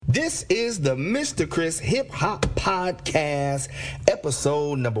This is the Mr. Chris Hip Hop Podcast,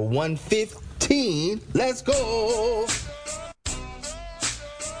 episode number 115. Let's go.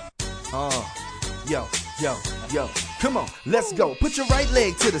 Yo. Come on, let's go. Put your right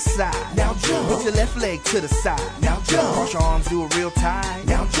leg to the side. Now jump. Put your left leg to the side. Now jump. Cross your arms, do it real tight.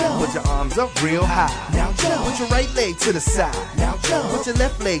 Now jump. Put your arms up real high. Now jump. Put your right leg to the side. Now jump. Put your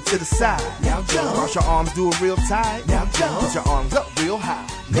left leg to the side. Now jump. Cross your arms, do it real tight. Now jump. Put your arms up real high.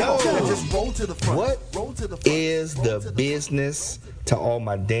 Go. Now just roll to the front. What roll to the front. Is the business to all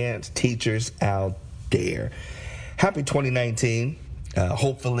my dance teachers out there? Happy 2019.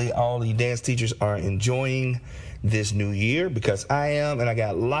 Hopefully all you dance teachers are enjoying this new year, because I am, and I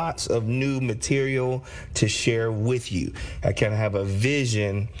got lots of new material to share with you. I kind of have a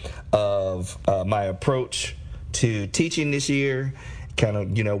vision of my approach to teaching this year, kind of,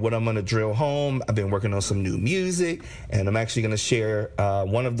 what I'm going to drill home. I've been working on some new music, and I'm actually going to share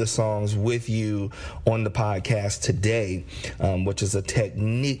one of the songs with you on the podcast today, which is a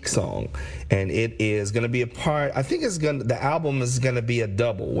technique song. And it is going to be a part, the album is going to be a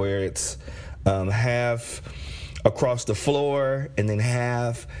double, where it's half across the floor and then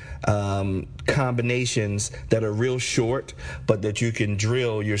half combinations that are real short, but that you can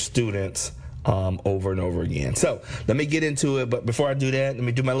drill your students over and over again. So let me get into it, but before I do that, let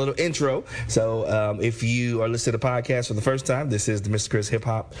me do my little intro. So if you are listening to the podcast for the first time, this is the Mr. Chris Hip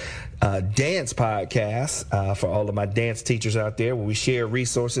Hop Dance Podcast for all of my dance teachers out there, where we share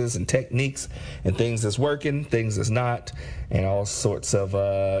resources and techniques and things that's working, things that's not, and all sorts of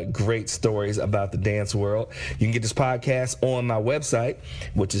great stories about the dance world. You can get this podcast on my website,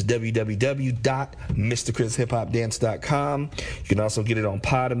 which is www.mrchriship-hopdance.com. You can also get it on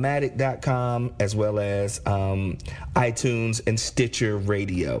Podomatic.com, as well as iTunes and Stitcher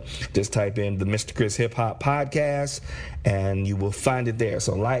Radio. Just type in the Mr. Chris Hip Hop Podcast, and you will find it there.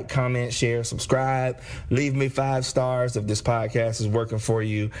 So like, comment, share, subscribe, leave me 5 stars if this podcast is working for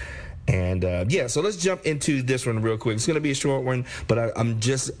you. And so let's jump into this one real quick. It's going to be a short one, but I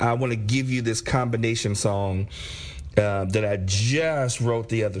want to give you this combination song that I just wrote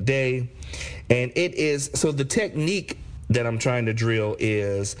the other day. And it is, so the technique that I'm trying to drill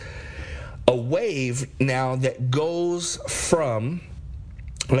is a wave now that goes from,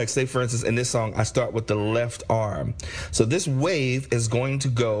 like, say for instance in this song, I start with the left arm. So this wave is going to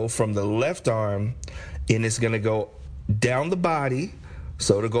go from the left arm, and it's going to go down the body.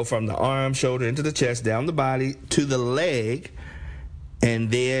 So it'll go from the arm, shoulder, into the chest, down the body, to the leg,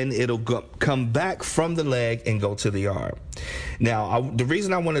 and then it'll come back from the leg and go to the arm. Now, the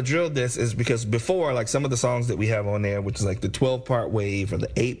reason I want to drill this is because before, like some of the songs that we have on there, which is like the 12-part wave or the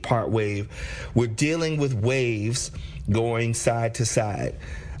 8-part wave, we're dealing with waves going side to side.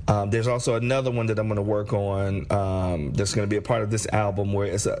 There's also another one that I'm going to work on that's going to be a part of this album, where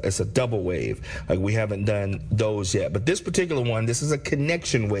it's a double wave. Like, we haven't done those yet. But this particular one, this is a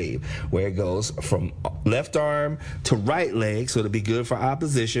connection wave, where it goes from left arm to right leg, so it'll be good for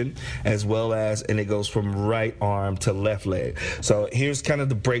opposition, as well as, and it goes from right arm to left leg. So here's kind of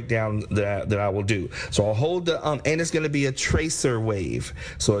the breakdown that I will do. So I'll hold the, and it's going to be a tracer wave.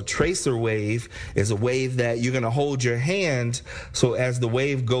 So a tracer wave is a wave that you're going to hold your hand, so as the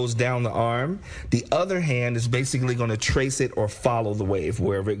wave goes down the arm, the other hand is basically going to trace it or follow the wave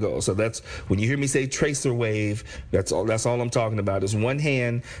wherever it goes. So that's when you hear me say tracer wave, that's all I'm talking about, is one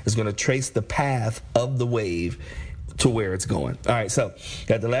hand is going to trace the path of the wave to where it's going. All right, so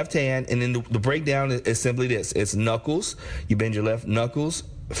got the left hand, and then the breakdown is simply this. It's knuckles. You bend your left knuckles,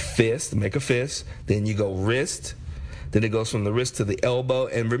 fist, make a fist, then you go wrist. Then it goes from the wrist to the elbow.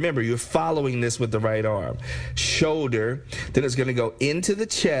 And remember, you're following this with the right arm. Shoulder. Then it's going to go into the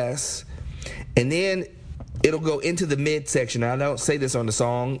chest. And then it'll go into the midsection. Now, I don't say this on the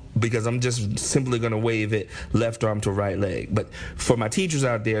song because I'm just simply going to wave it left arm to right leg. But for my teachers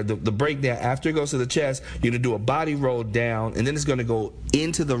out there, the breakdown, after it goes to the chest, you're going to do a body roll down. And then it's going to go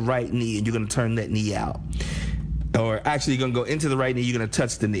into the right knee. And you're going to turn that knee out. Or actually, you're going to go into the right knee, you're going to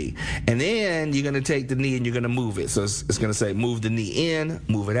touch the knee. And then you're going to take the knee and you're going to move it. So it's going to say move the knee in,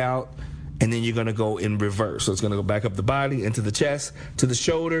 move it out, and then you're going to go in reverse. So it's going to go back up the body, into the chest, to the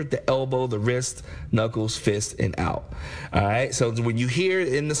shoulder, the elbow, the wrist, knuckles, fist, and out. All right? So when you hear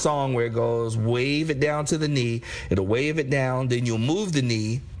it in the song where it goes, wave it down to the knee, it'll wave it down, then you'll move the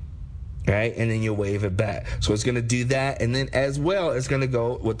knee, right? And then you'll wave it back. So it's going to do that. And then as well, it's going to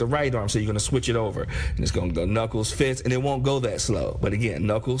go with the right arm. So you're going to switch it over. And it's going to go knuckles, fist, and it won't go that slow. But again,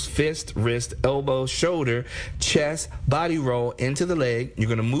 knuckles, fist, wrist, elbow, shoulder, chest, body roll into the leg. You're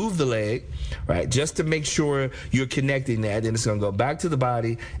going to move the leg, right? Just to make sure you're connecting that. Then it's going to go back to the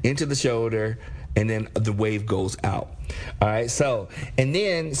body, into the shoulder, and then the wave goes out. All right, so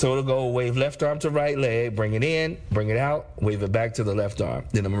it'll go wave left arm to right leg, bring it in, bring it out, wave it back to the left arm.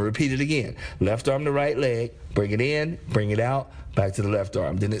 Then I'm going to repeat it again. Left arm to right leg, bring it in, bring it out, back to the left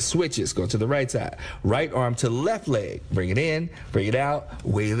arm. Then it switches, go to the right side. Right arm to left leg, bring it in, bring it out,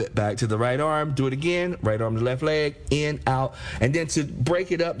 wave it back to the right arm, do it again, right arm to left leg, in, out. And then to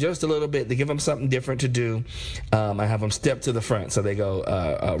break it up just a little bit, to give them something different to do, I have them step to the front. So they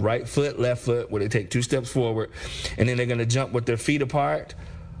go right foot, left foot, where they take 2 steps forward, and then they're going to jump with their feet apart.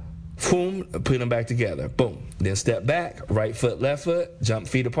 Boom, put them back together. Boom. Then step back, right foot, left foot, jump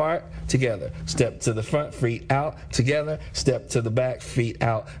feet apart, together. Step to the front, feet out, together. Step to the back, feet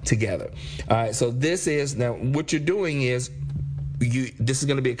out, together. All right, so this is, now what you're doing is, this is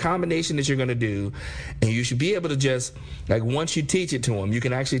going to be a combination that you're going to do, and you should be able to just, like, once you teach it to them, you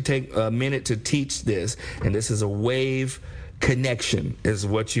can actually take a minute to teach this, and this is a wave connection is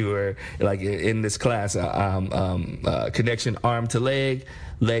what you are, like in this class, connection, arm to leg,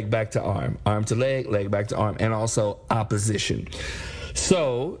 leg back to arm to leg back to arm, and also opposition.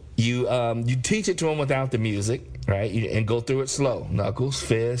 So you teach it to them without the music, right? And go through it slow. Knuckles,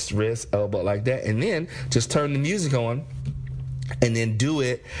 fist, wrist, elbow, like that. And then just turn the music on and then do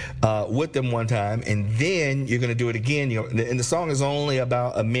it with them one time, and then you're going to do it again. And the song is only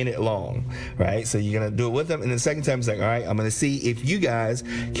about a minute long, right? So you're going to do it with them, and the second time it's like, all right, I'm going to see if you guys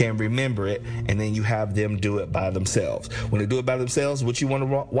can remember it, and then you have them do it by themselves. When they do it by themselves, what you want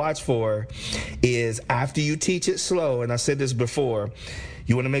to watch for is, after you teach it slow, and I said this before,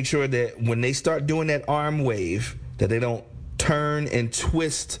 you want to make sure that when they start doing that arm wave, that they don't turn and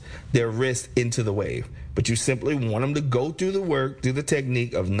twist their wrist into the wave. But you simply want them to go through the work, do the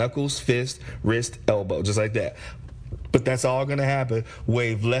technique of knuckles, fist, wrist, elbow, just like that. But that's all going to happen.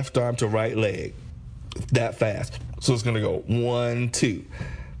 Wave left arm to right leg, that fast. So it's going to go 1, 2,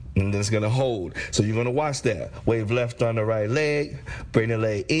 and then it's going to hold. So you're going to watch that. Wave left arm to right leg, bring the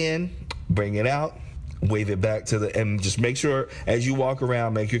leg in, bring it out, wave it back to the, and just make sure as you walk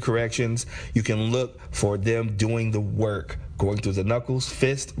around, make your corrections. You can look for them doing the work, going through the knuckles,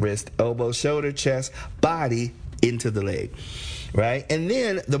 fist, wrist, elbow, shoulder, chest, body, into the leg, right? And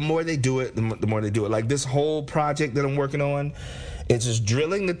then the more they do it, the more they do it. Like this whole project that I'm working on, it's just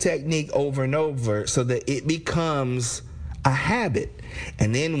drilling the technique over and over so that it becomes a habit.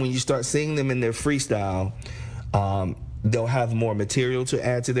 And then when you start seeing them in their freestyle, they'll have more material to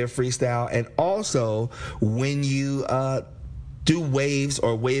add to their freestyle. And also, when you do waves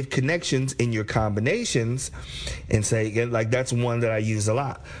or wave connections in your combinations, and say, again, like that's one that I use a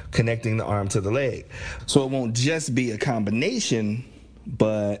lot, connecting the arm to the leg. So it won't just be a combination,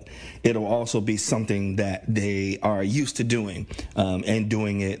 but it'll also be something that they are used to doing, and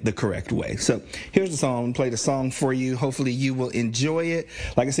doing it the correct way. So here's the song. Play the song for you. Hopefully you will enjoy it.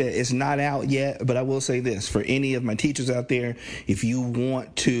 Like I said, it's not out yet, but I will say this. For any of my teachers out there, if you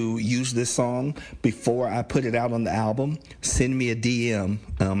want to use this song before I put it out on the album, send me a DM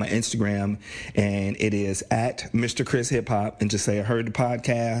on my Instagram, and it is at Mr. Chris Hip Hop, and just say, I heard the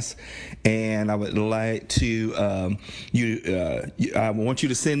podcast, and I would like to, I want you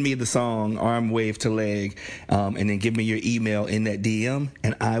to send me the song Arm Wave to Leg, and then give me your email in that DM,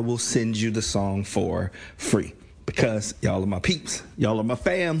 and I will send you the song for free, because y'all are my peeps, y'all are my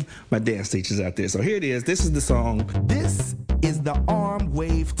fam, my dance teachers out there. So here it is. This is the song. This is the Arm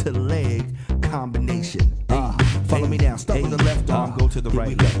Wave to Leg combination. Follow me down. Start with the left arm, go to the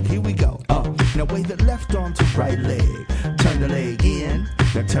right leg. Here we go. Now wave the left arm to right leg. Turn the leg in.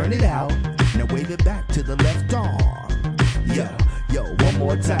 Now turn it out. Now wave it back to the left arm. Yo, one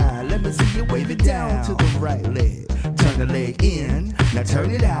more time. Let me see you wave it down to the right leg. Turn the leg in. Now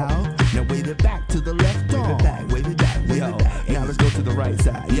turn it out. Now wave it back to the left arm. Wave it back, wave it back. Now let's go to the right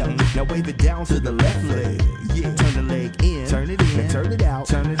side. Now wave it down to the left leg. Turn the leg in. Turn it in. Now turn it out.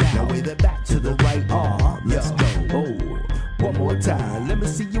 Turn it out. Now wave it back to the right arm. Let's go. One more time. Let me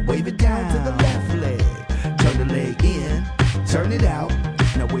see you wave it down to the left leg. Turn the leg in. Turn it out.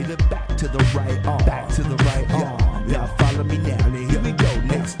 Now wave it back to the right arm. Back to the right arm. Now follow me now. Now here we go.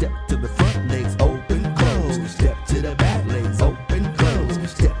 Next step to the front, legs open, close. Step to the back, legs open,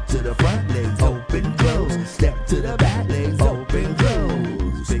 close. Step to the front, legs open, close. Step to the back, legs open,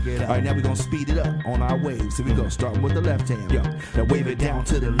 close. All right, now we're going to speed it up on our waves. Here we go, starting with the left hand. Now wave it down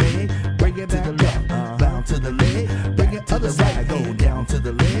to the leg, bring it back to the left, down to the leg, bring it other side, go down to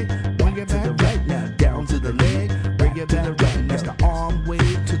the leg, bring it back to the right, now down to the leg, bring it back to the right. That's the arm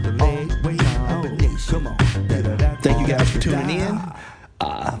wave to the leg, wave combination. Come on. Thank you guys for tuning in.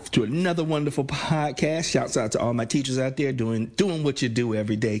 to another wonderful podcast. Shouts out to all my teachers out there doing what you do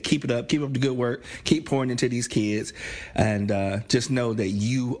every day. Keep it up. Keep up the good work. Keep pouring into these kids. And just know that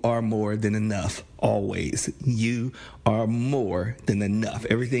you are more than enough. Always. You are more than enough.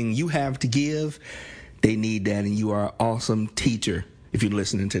 Everything you have to give, they need that. And you are an awesome teacher if you're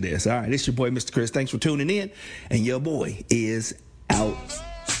listening to this. All right, it's your boy, Mr. Chris. Thanks for tuning in. And your boy is out.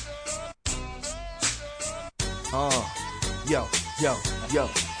 Yo,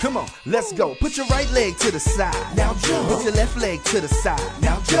 come on, let's go. Put your right leg to the side. Now jump. Put your left leg to the side.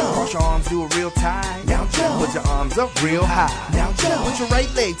 Now jump. Cross your arms, do it real tight. Now jump. Put your arms up real high. Now jump. Put your right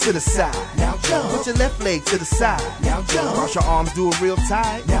leg to the side. Now jump. Put your left leg to the side. Now jump. Cross your arms, do it real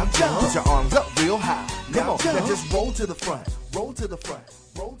tight. Now jump. Put your arms up real high. Come on, now just roll to the front. Roll to the front.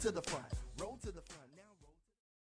 Roll to the front.